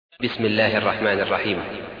بسم الله الرحمن الرحيم.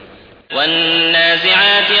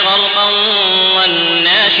 والنازعات غرقا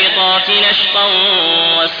والناشطات نشطا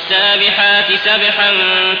والسابحات سبحا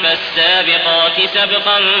فالسابقات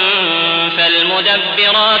سبقا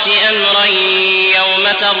فالمدبرات أمرا يوم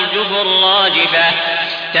ترجف الراجفة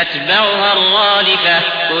تتبعها الرادفة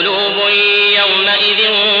قلوب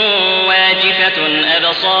يومئذ واجفة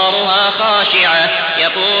أبصارها خاشعة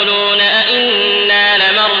يقولون أئنا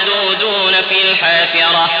لمردودون في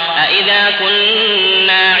الحافرة أئذا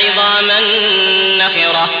كنا عظاما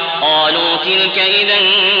نخرة قالوا تلك إذا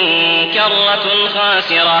كرة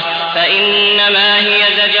خاسرة فإنما هي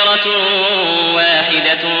زجرة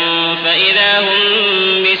واحدة فإذا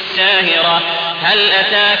هم بالساهرة هل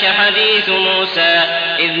أتاك حديث موسى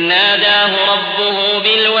إذ ناداه ربه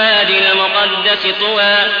بالوادي المقدس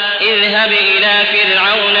طوى اذهب إلى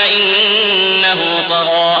فرعون إنه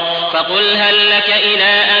طغى فقل هل لك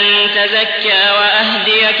إلى أن تزكى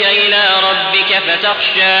وأهديك إلى ربك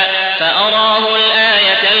فتخشى فأراه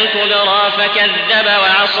الآية الكبرى فكذب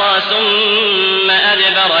وعصى ثم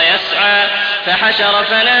أدبر يسعى فحشر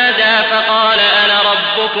فنادى فقال أنا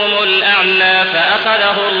ربكم الأعلى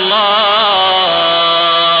فأخذه الله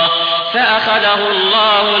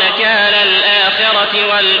نكال الآخرة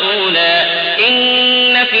والأولى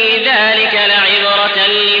إن في ذلك لعبرة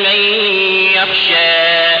لمن يخشى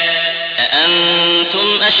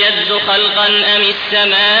أأنتم أشد خلقا أم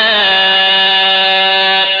السماء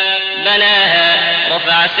بناها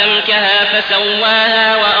رفع سمكها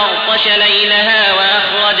فسواها وأغطش ليلها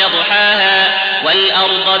وأخرج ضحاها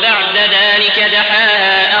والأرض بعد ذلك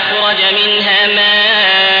دحاها أخرج منها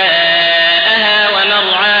ماءها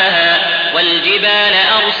ومرعاها والجبال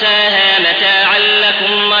أرساها متاعا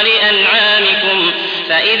لكم ولأنعامكم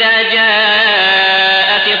فإذا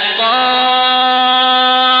جاءت الطامة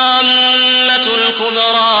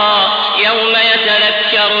الكبرى يوم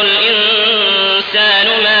يتذكر الإنسان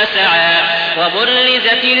ما سعى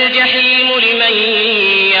وبرزت الجحيم لمن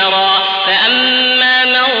يرى فأما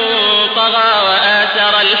من طغى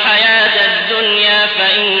وآثر الحياة الدنيا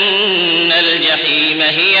فإن الجحيم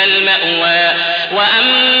هي المأوى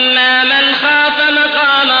وأما من خاف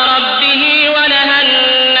مقام ربه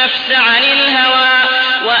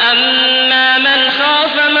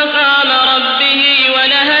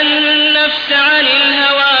ونهى النفس عن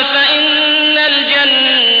الهوى فإن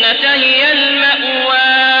الجنة هي المأوى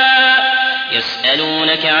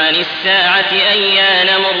يسألونك عن الساعة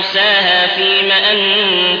أيان مرساها فيم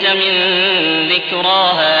أنت من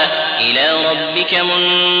ذكراها إلى ربك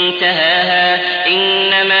منتهاها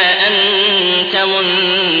إنما أنت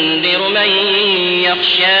منذر من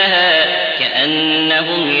يخشاها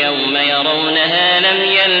كأنهم يوم يرونها لم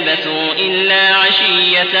يلبثوا إلا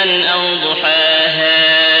عشية أو ضحاها.